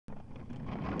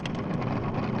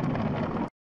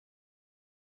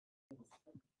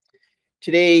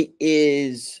Today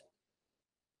is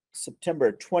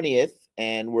September 20th,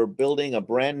 and we're building a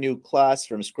brand new class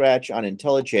from scratch on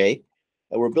IntelliJ.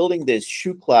 We're building this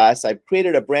shoe class. I've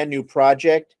created a brand new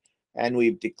project, and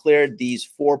we've declared these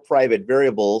 4 private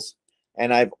variables.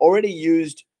 And I've already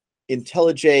used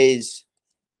IntelliJ's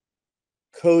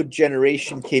code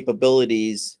generation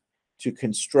capabilities to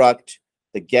construct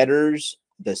the getters,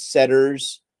 the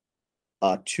setters,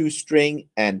 2-string,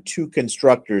 and 2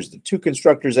 constructors. The 2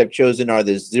 constructors I've chosen are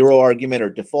the 0 argument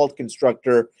or default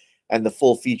constructor and the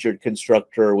full featured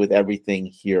constructor with everything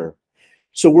here.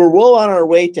 So we're well on our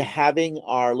way to having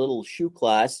our little shoe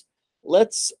class.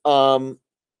 Let's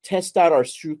test out our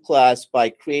shoe class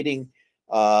by creating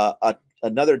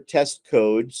another test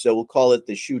code. So we'll call it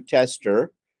the shoe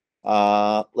tester.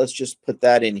 Let's just put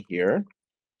that in here.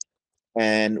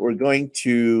 And we're going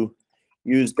to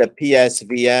use the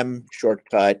PSVM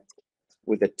shortcut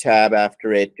with a tab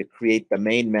after it to create the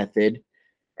main method.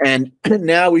 And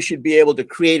now we should be able to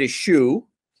create a shoe.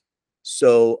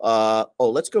 So,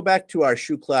 let's go back to our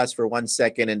shoe class for 1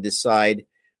 second and decide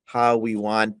how we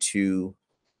want to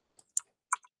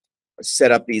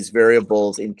set up these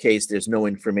variables in case there's no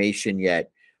information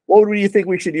yet. What do you think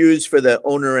we should use for the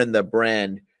owner and the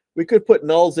brand? We could put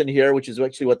nulls in here, which is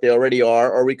actually what they already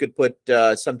are, or we could put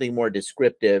something more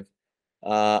descriptive.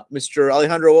 Mr.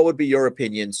 Alejandro, what would be your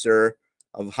opinion, sir,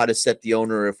 of how to set the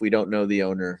owner if we don't know the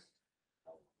owner?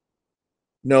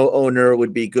 No owner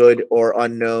would be good, or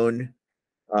unknown,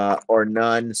 or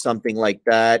none, something like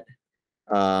that.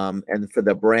 And for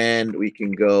the brand, we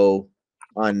can go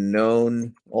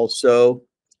unknown also.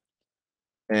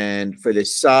 And for the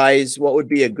size, what would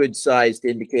be a good size to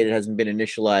indicate it hasn't been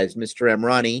initialized? Mr.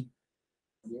 Amrani?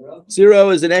 0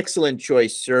 is an excellent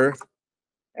choice, sir.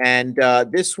 And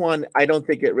this one, I don't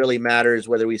think it really matters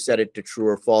whether we set it to true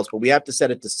or false, but we have to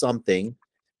set it to something.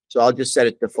 So I'll just set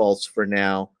it to false for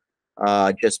now,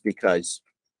 just because.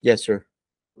 Yes, sir.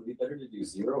 Would it be better to do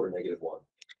 0 or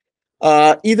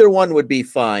 -1? Either one would be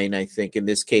fine, I think, in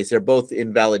this case. They're both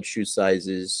invalid shoe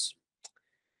sizes.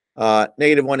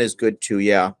 -1 is good too,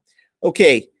 yeah.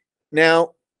 Okay,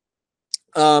 now,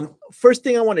 first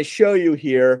thing I want to show you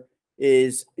here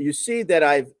is you see that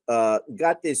I've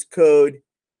got this code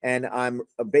and I'm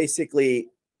basically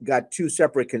got 2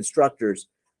 separate constructors.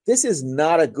 This is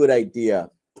not a good idea.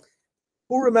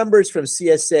 Who remembers from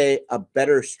CSA a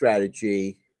better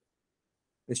strategy?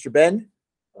 Mr. Ben?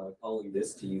 Calling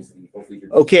this to use the full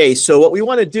featured. Okay, so what we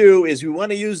want to do is we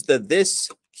want to use the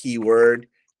this keyword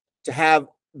to have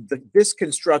this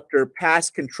constructor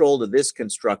pass control to this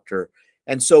constructor.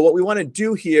 And so what we want to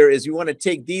do here is we want to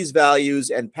take these values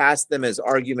and pass them as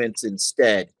arguments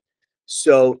instead.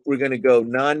 So we're going to go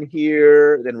none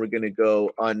here, then we're going to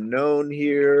go unknown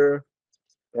here,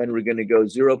 and we're going to go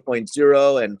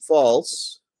 0.0 and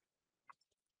false,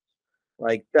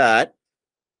 like that.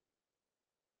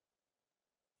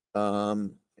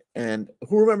 And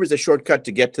who remembers the shortcut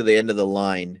to get to the end of the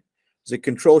line? Is it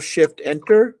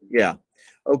Control-Shift-Enter? Yeah.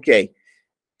 Okay.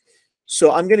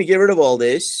 So I'm going to get rid of all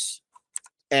this.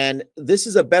 And this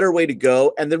is a better way to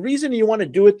go. And the reason you want to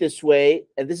do it this way,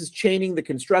 and this is chaining the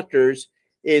constructors,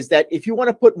 is that if you want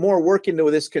to put more work into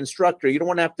this constructor, you don't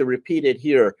want to have to repeat it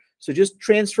here. So just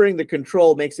transferring the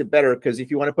control makes it better, because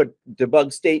if you want to put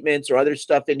debug statements or other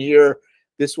stuff in here,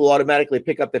 this will automatically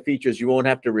pick up the features. You won't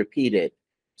have to repeat it.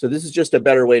 So this is just a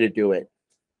better way to do it.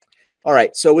 All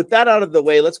right, so with that out of the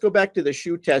way, let's go back to the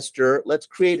shoe tester. Let's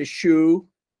create a shoe.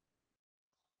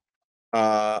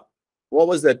 What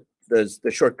was the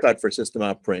shortcut for system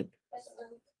out print?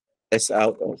 S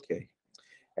out, okay.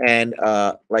 And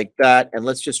like that, and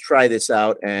let's just try this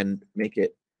out and make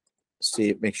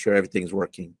sure everything's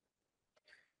working.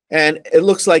 And it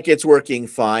looks like it's working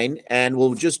fine. And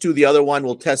we'll just do the other one.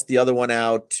 We'll test the other one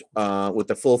out with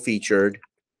the full featured.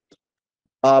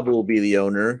 Bob will be the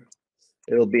owner.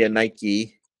 It'll be a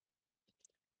Nike.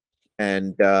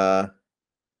 And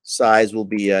size will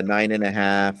be a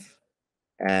 9.5.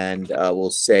 And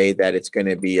we'll say that it's going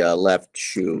to be a left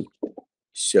shoe.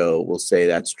 So we'll say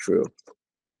that's true.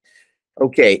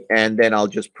 Okay, and then I'll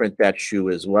just print that shoe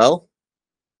as well.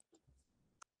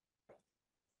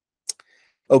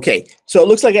 Okay, so it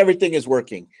looks like everything is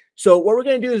working. So what we're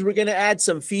going to do is we're going to add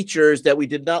some features that we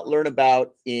did not learn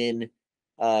about in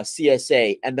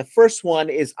CSA. And the first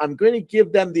one is I'm going to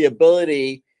give them the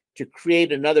ability to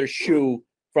create another shoe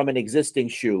from an existing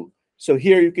shoe. So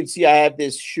here you can see I have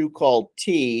this shoe called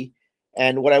T.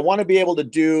 And what I want to be able to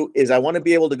do is I want to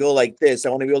be able to go like this. I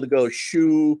want to be able to go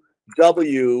shoe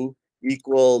W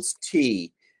equals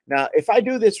T. Now, if I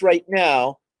do this right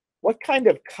now, what kind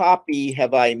of copy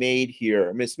have I made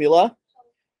here, Miss Mila?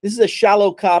 This is a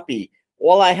shallow copy.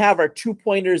 all I have are 2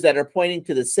 pointers that are pointing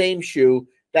to the same shoe.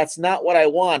 That's not what I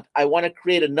want. I want to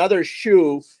create another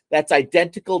shoe that's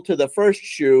identical to the first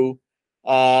shoe,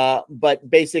 but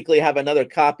basically have another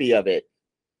copy of it.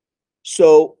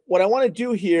 So what I want to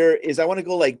do here is I want to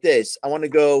go like this. I want to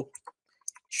go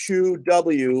shoe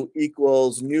W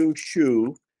equals new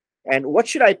shoe. And what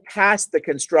should I pass the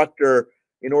constructor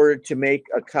in order to make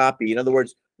a copy? In other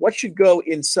words, what should go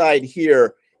inside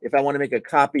here if I want to make a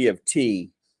copy of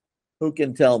T? Who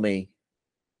can tell me?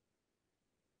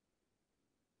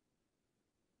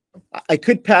 I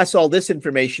could pass all this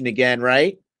information again,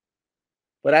 right?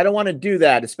 But I don't want to do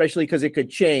that, especially because it could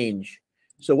change.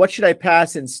 So what should I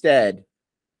pass instead?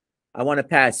 I want to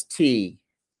pass T.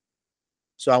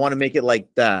 So I want to make it like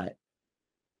that.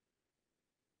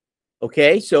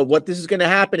 Okay, so what this is going to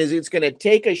happen is it's going to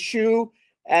take a shoe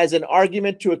as an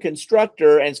argument to a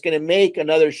constructor, and it's going to make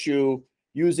another shoe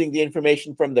using the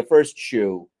information from the first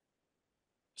shoe.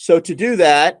 So to do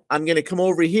that, I'm going to come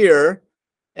over here,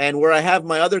 and where I have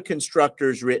my other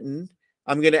constructors written,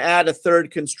 I'm going to add a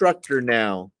third constructor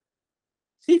now.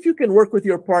 See if you can work with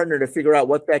your partner to figure out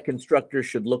what that constructor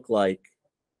should look like.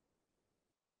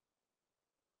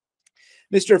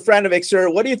 Mr. Franovic, sir,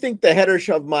 what do you think the header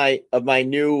of my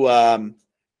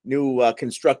new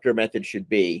constructor method should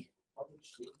be?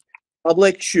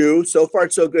 Public shoe. So far,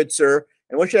 so good, sir.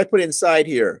 And what should I put inside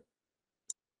here?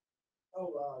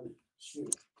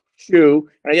 Shoe. Shoe.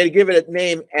 And I got to give it a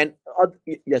name. And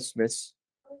yes, miss.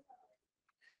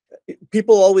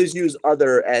 People always use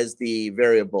other as the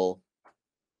variable.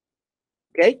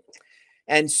 Okay.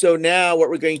 And so now what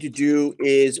we're going to do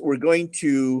is we're going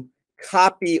to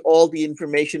copy all the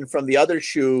information from the other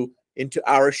shoe into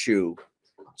our shoe.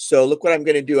 So look what I'm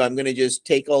going to do. I'm going to just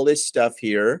take all this stuff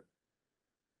here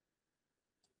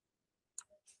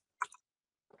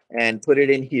and put it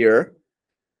in here.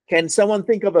 Can someone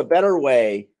think of a better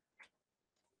way?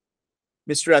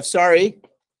 Mr. F, sorry.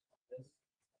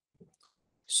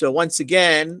 So once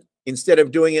again, instead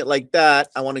of doing it like that,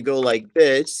 I want to go like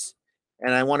this,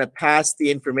 and I want to pass the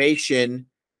information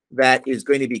that is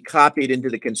going to be copied into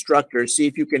the constructor. See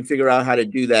if you can figure out how to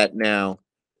do that now.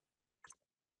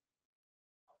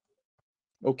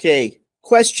 Okay,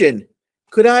 question.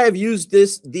 Could I have used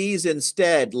these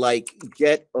instead, like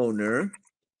get owner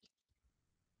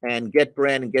and get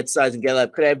brand and get size and get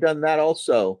lab? Could I have done that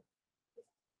also?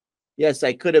 Yes,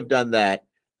 I could have done that.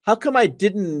 How come I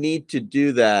didn't need to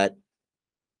do that?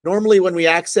 Normally, when we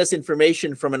access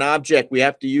information from an object, we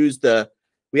have to use the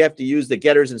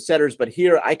getters and setters, but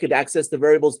here I could access the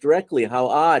variables directly. How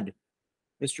odd.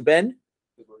 Mr. Ben?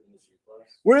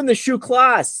 We're in the shoe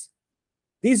class.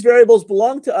 These variables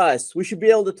belong to us. We should be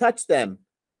able to touch them.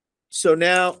 So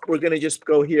now we're going to just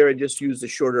go here and just use the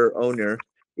shorter owner.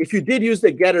 If you did use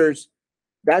the getters,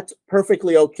 that's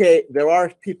perfectly okay. There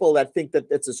are people that think that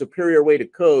it's a superior way to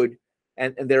code,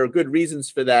 and there are good reasons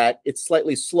for that. It's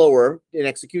slightly slower in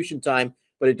execution time,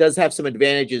 but it does have some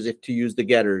advantages if to use the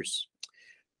getters.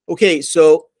 Okay,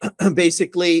 so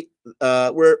basically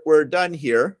we're done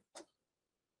here.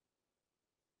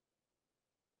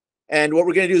 And what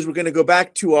we're going to do is we're going to go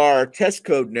back to our test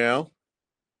code now.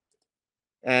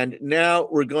 And now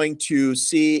we're going to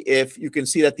see if you can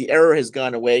see that the error has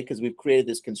gone away because we've created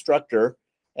this constructor.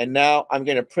 And now I'm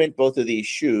going to print both of these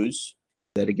shoes.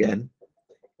 That again.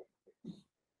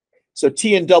 So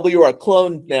T and W are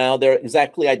cloned now. They're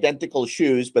exactly identical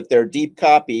shoes, but they're deep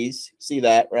copies. See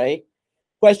that, right?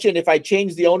 Question, if I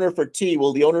change the owner for T,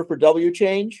 will the owner for W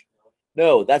change?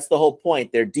 No, that's the whole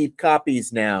point. They're deep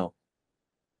copies now.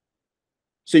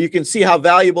 So you can see how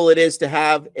valuable it is to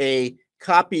have a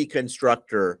copy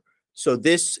constructor. So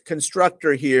this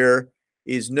constructor here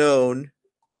is known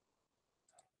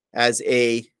as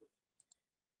a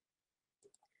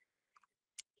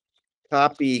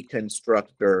copy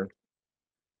constructor.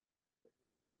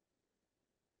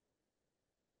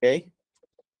 Okay.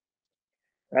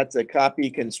 That's a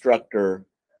copy constructor.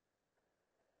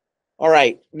 All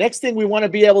right. Next thing we want to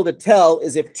be able to tell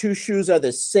is if two shoes are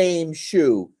the same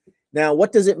shoe. Now,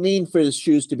 what does it mean for the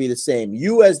shoes to be the same?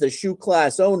 You, as the shoe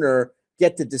class owner,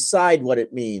 get to decide what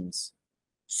it means.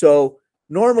 So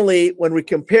normally, when we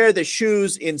compare the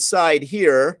shoes inside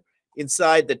here,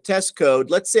 inside the test code,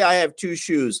 let's say I have two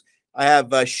shoes. I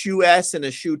have a shoe S and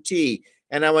a shoe T,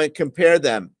 and I want to compare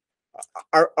them.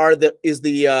 Is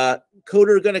the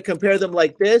coder going to compare them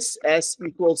like this? S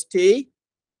equals T?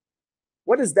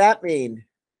 What does that mean,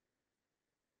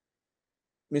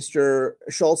 Mr.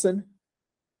 Schulzen?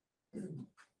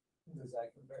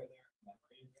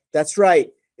 That's right.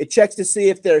 It checks to see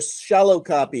if they're shallow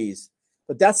copies,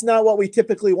 but that's not what we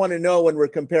typically want to know when we're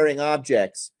comparing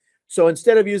objects. So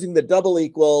instead of using the double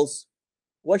equals,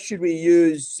 what should we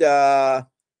use, Mr.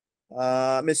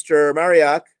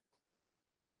 Mariak?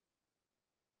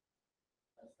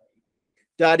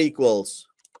 Dot equals.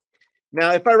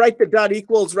 Now, if I write the dot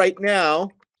equals right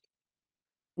now,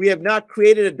 we have not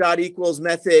created a dot equals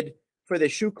method for the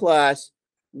shoe class.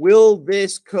 Will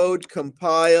this code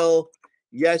compile?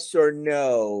 Yes or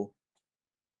no?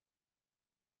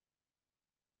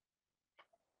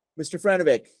 Mr.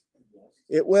 Franovic,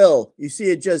 it will. You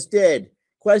see, it just did.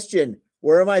 Question,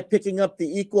 where am I picking up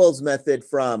the equals method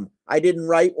from? I didn't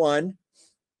write one.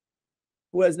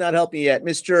 Who has not helped me yet?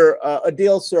 Mr.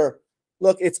 Adil, sir.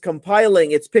 Look, it's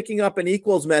compiling. It's picking up an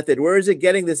equals method. Where is it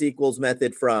getting this equals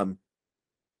method from?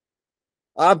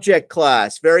 Object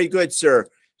class. Very good, sir.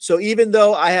 So even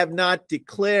though I have not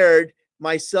declared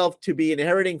myself to be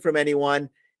inheriting from anyone,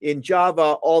 in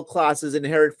Java, all classes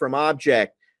inherit from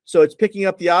object. So it's picking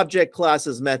up the object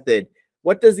classes method.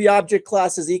 What does the object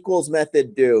classes equals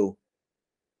method do?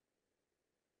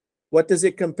 What does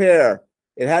it compare?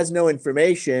 It has no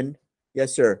information.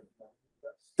 Yes, sir.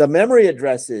 The memory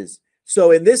addresses.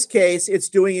 So in this case, it's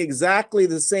doing exactly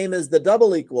the same as the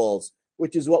double equals,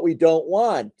 which is what we don't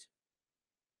want.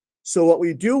 So what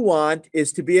we do want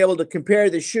is to be able to compare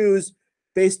the shoes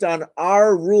based on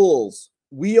our rules.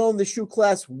 We own the shoe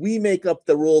class. We make up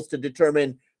the rules to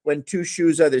determine when two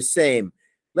shoes are the same.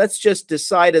 Let's just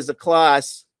decide as a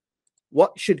class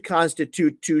what should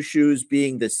constitute two shoes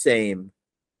being the same.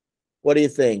 What do you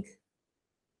think?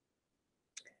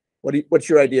 What's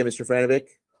your idea, Mr. Franovic?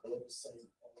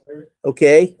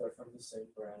 Okay.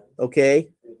 Okay.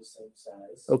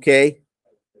 Okay.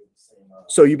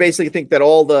 So you basically think that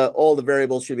all the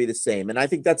variables should be the same, and I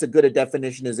think that's as good a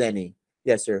definition as any.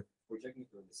 Yes, sir. We're checking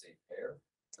for the same pair.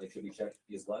 Like, should we check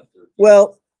his left or?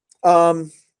 Well,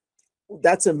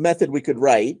 that's a method we could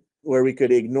write where we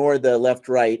could ignore the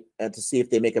left-right and to see if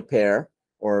they make a pair,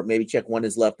 or maybe check one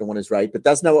is left and one is right. But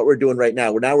that's not what we're doing right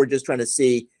now. We're just trying to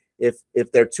see if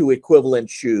they're two equivalent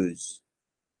shoes.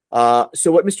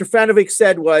 So what Mr. Franovic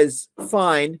said was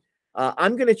fine.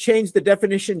 I'm going to change the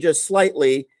definition just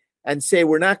slightly and say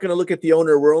we're not going to look at the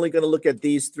owner. We're only going to look at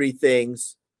these three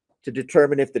things to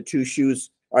determine if the two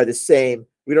shoes are the same.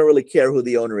 We don't really care who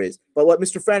the owner is. But what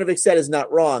Mr. Franovic said is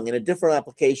not wrong. In a different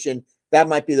application, that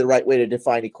might be the right way to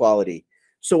define equality.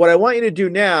 So what I want you to do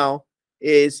now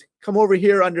is come over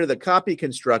here under the copy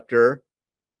constructor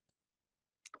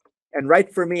and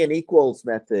write for me an equals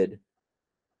method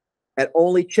that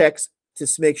only checks to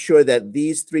make sure that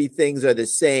these three things are the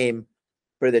same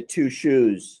for the two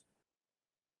shoes.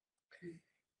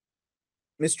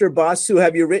 Mr. Basu,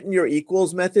 have you written your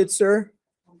equals method, sir?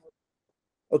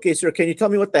 Okay, sir, can you tell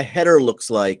me what the header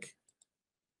looks like?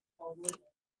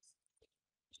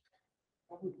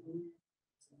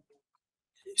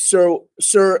 So,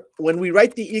 sir, when we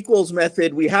write the equals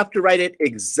method, we have to write it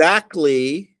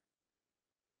exactly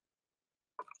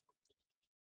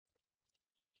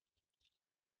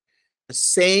the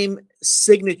same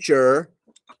signature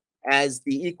as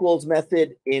the equals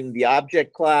method in the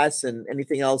object class and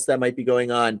anything else that might be going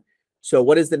on. So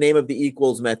what is the name of the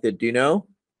equals method? Do you know?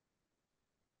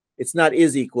 It's not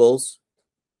is equals.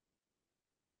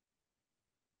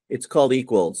 It's called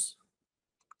equals.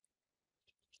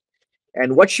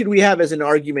 And what should we have as an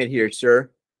argument here, sir?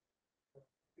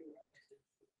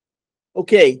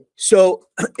 Okay, so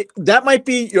that might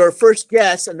be your first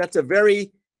guess, and that's a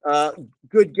very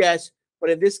good guess. But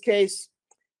in this case,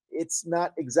 it's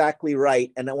not exactly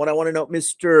right. And what I want to know,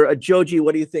 Mr. Ajoji,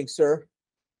 what do you think, sir?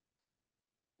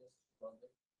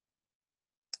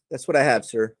 That's what I have,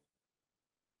 sir.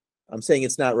 I'm saying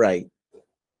it's not right.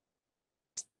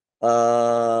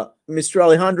 Mr.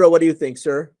 Alejandro, what do you think,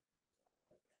 sir?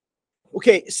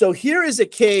 Okay, so here is a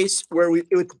case where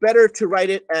it's better to write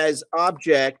it as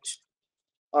object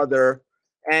other.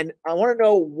 And I want to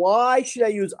know, why should I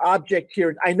use object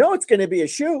here? I know it's going to be a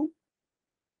shoe.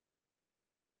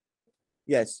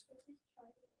 Yes.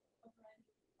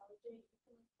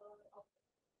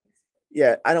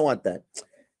 Yeah, I don't want that.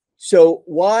 So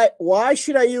why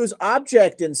should I use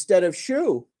object instead of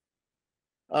shoe?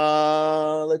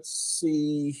 Let's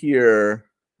see here.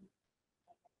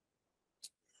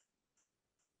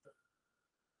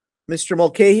 Mr.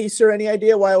 Mulcahy, sir, any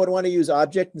idea why I would want to use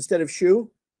object instead of shoe?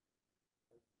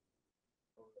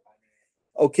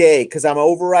 Okay, because I'm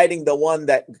overriding the one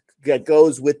that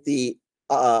goes with the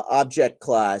object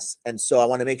class. And so I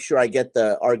want to make sure I get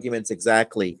the arguments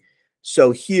exactly.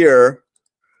 So here,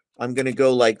 I'm going to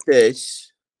go like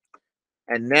this.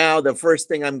 And now the first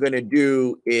thing I'm going to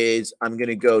do is I'm going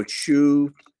to go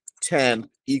shoe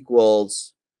temp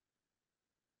equals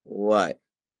what?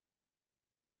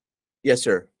 Yes,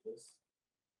 sir.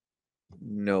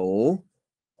 No.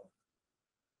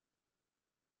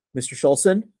 Mr.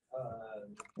 Schulzen?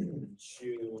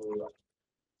 Shoe.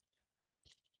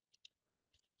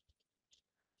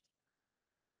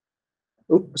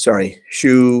 Oops, sorry,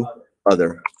 shoe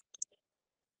other.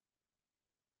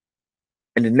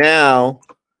 And now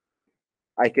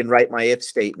I can write my if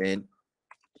statement.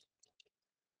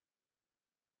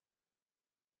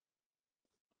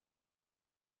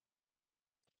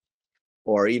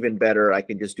 Or even better, I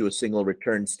can just do a single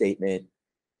return statement.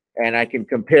 And I can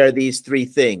compare these three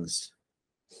things.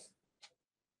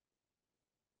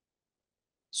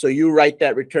 So you write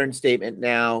that return statement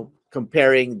now,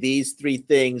 comparing these three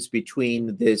things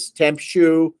between this temp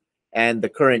shoe and the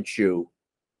current shoe.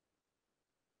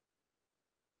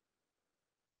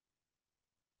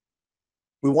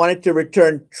 We want it to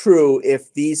return true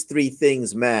if these three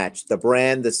things match: the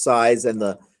brand, the size, and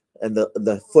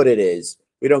the foot it is.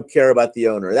 We don't care about the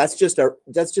owner. That's just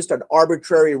an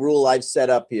arbitrary rule I've set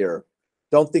up here.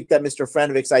 Don't think that Mr.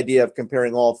 Franovic's idea of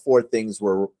comparing all four things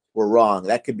were wrong.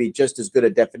 That could be just as good a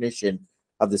definition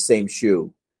of the same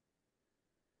shoe.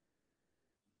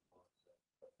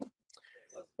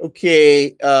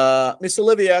 Okay, Miss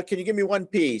Olivia, can you give me one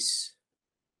piece?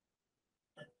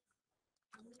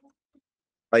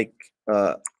 Like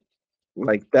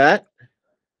that.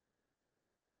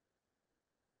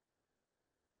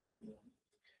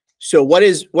 So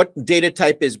what data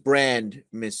type is brand,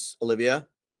 Miss Olivia?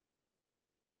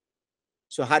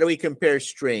 So how do we compare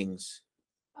strings?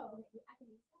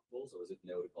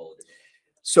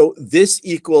 So this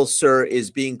equals, sir,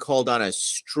 is being called on a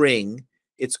string.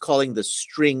 It's calling the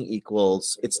string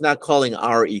equals. It's not calling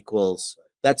our equals.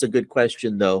 That's a good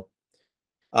question, though.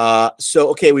 So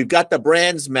okay, we've got the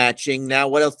brands matching. Now,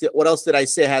 what else did I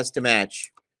say has to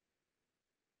match?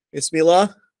 Miss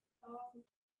Mila?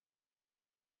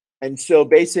 And so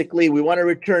basically, we want to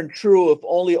return true if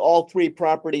only all three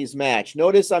properties match.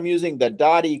 Notice I'm using the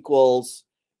dot equals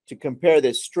to compare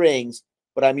the strings,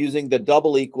 but I'm using the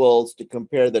double equals to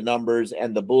compare the numbers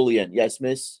and the Boolean. Yes,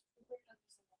 miss?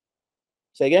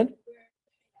 Say again?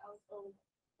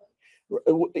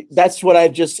 That's what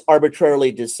I've just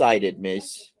arbitrarily decided,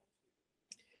 miss.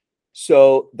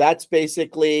 So that's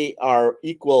basically our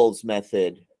equals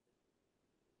method.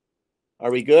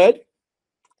 Are we good?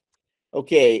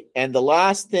 Okay, and the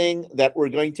last thing that we're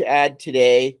going to add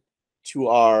today to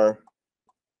our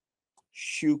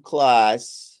shoe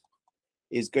class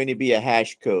is going to be a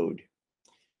hash code.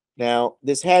 Now,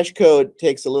 this hash code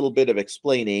takes a little bit of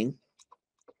explaining.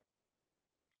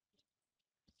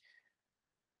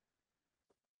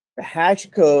 The hash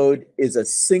code is a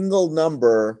single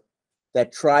number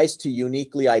that tries to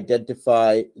uniquely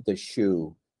identify the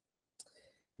shoe.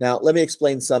 Now, let me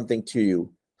explain something to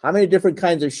you. How many different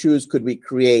kinds of shoes could we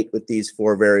create with these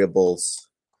four variables?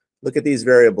 Look at these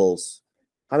variables.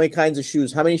 How many kinds of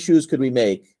shoes? How many shoes could we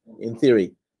make in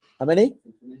theory? How many?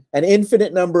 An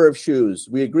infinite number of shoes.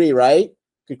 We agree, right?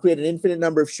 Could create an infinite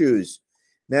number of shoes.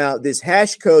 Now, this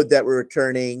hash code that we're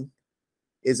returning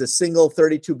is a single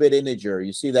 32-bit integer.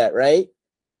 You see that, right?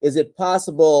 Is it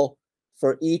possible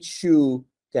for each shoe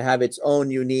to have its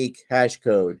own unique hash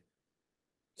code?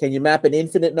 Can you map an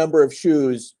infinite number of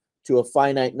shoes to a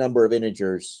finite number of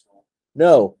integers?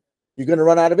 No, you're going to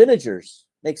run out of integers.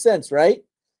 Makes sense, right?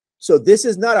 So this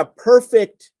is not a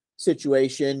perfect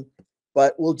situation,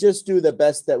 but we'll just do the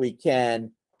best that we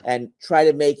can and try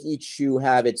to make each shoe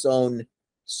have its own,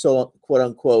 so quote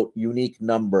unquote, unique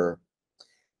number.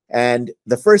 And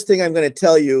the first thing I'm going to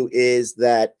tell you is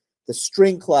that the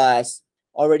string class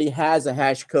already has a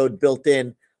hash code built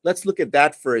in. Let's look at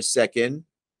that for a second.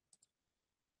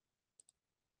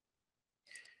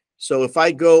 So if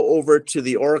I go over to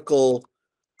the Oracle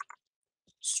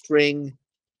string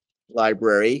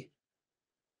library,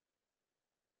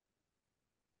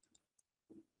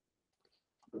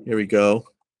 here we go.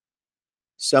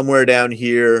 Somewhere down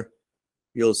here,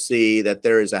 you'll see that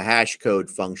there is a hash code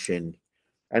function.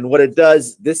 And what it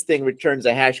does, this thing returns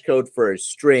a hash code for a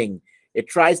string. It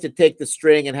tries to take the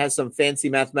string and has some fancy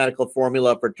mathematical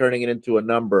formula for turning it into a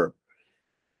number.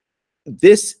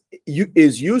 This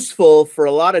is useful for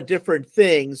a lot of different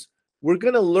things. We're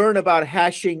going to learn about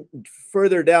hashing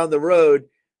further down the road.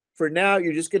 For now,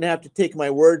 you're just going to have to take my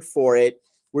word for it.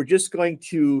 We're just going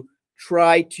to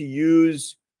try to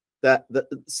use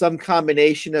some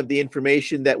combination of the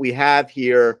information that we have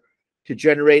here to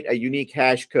generate a unique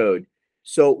hash code.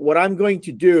 So what I'm going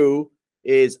to do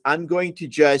is I'm going to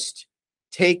just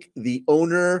take the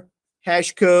owner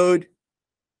hash code.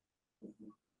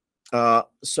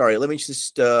 Sorry, let me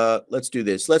just let's do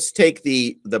this. Let's take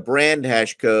the brand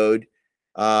hash code.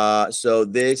 So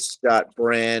this dot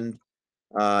brand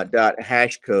dot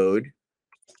hash code.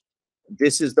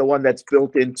 This is the one that's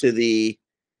built into the,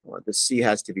 well, the C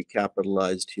has to be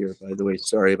capitalized here, by the way.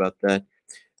 Sorry about that.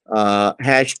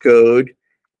 Hash code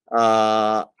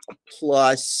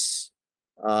plus,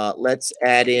 let's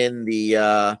add in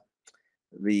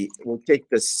we'll take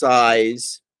the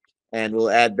size and we'll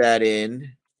add that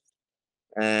in.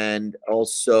 And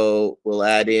also we'll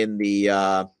add in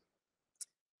the,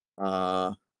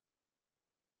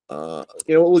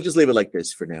 we'll just leave it like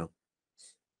this for now.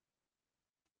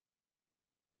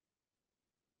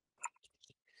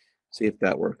 See if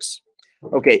that works.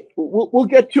 Okay, we'll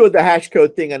get to the hash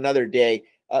code thing another day.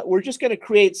 We're just going to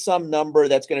create some number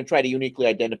that's going to try to uniquely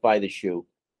identify the shoe.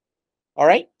 All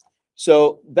right,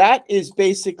 so that is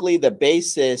basically the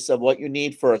basis of what you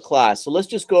need for a class. So let's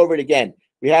just go over it again.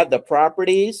 We have the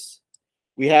properties,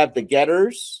 we have the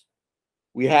getters,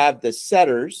 we have the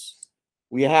setters,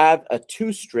 we have a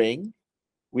toString,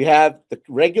 we have the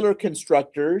regular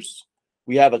constructors,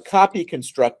 we have a copy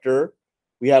constructor,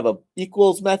 we have a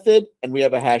equals method, and we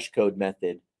have a hash code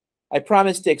method. I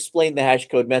promise to explain the hash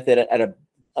code method at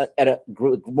a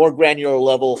more granular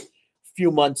level a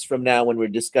few months from now when we're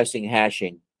discussing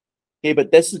hashing. Okay,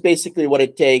 but this is basically what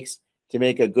it takes to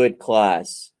make a good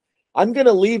class. I'm going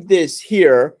to leave this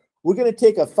here. We're going to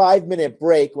take a 5-minute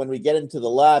break when we get into the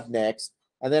lab next.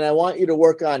 And then I want you to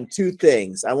work on two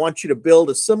things. I want you to build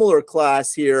a similar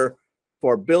class here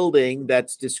for building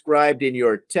that's described in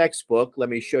your textbook. Let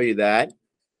me show you that.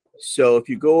 So if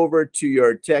you go over to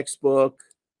your textbook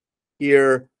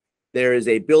here, there is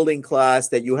a building class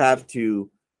that you have to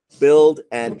build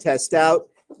and test out.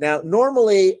 Now,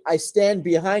 normally I stand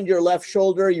behind your left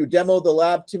shoulder. You demo the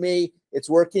lab to me. It's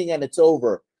working and it's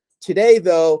over. Today,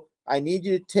 though, I need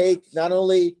you to take not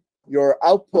only your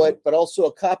output, but also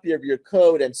a copy of your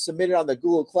code and submit it on the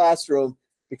Google Classroom,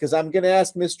 because I'm going to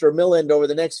ask Mr. Milland over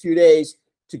the next few days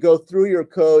to go through your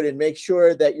code and make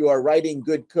sure that you are writing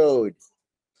good code.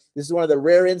 This is one of the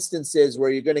rare instances where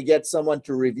you're going to get someone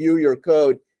to review your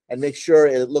code and make sure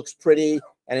it looks pretty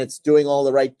and it's doing all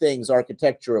the right things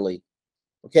architecturally.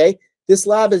 Okay? This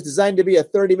lab is designed to be a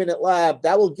 30-minute lab.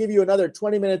 That will give you another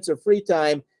 20 minutes of free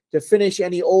time to finish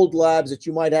any old labs that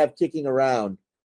you might have kicking around.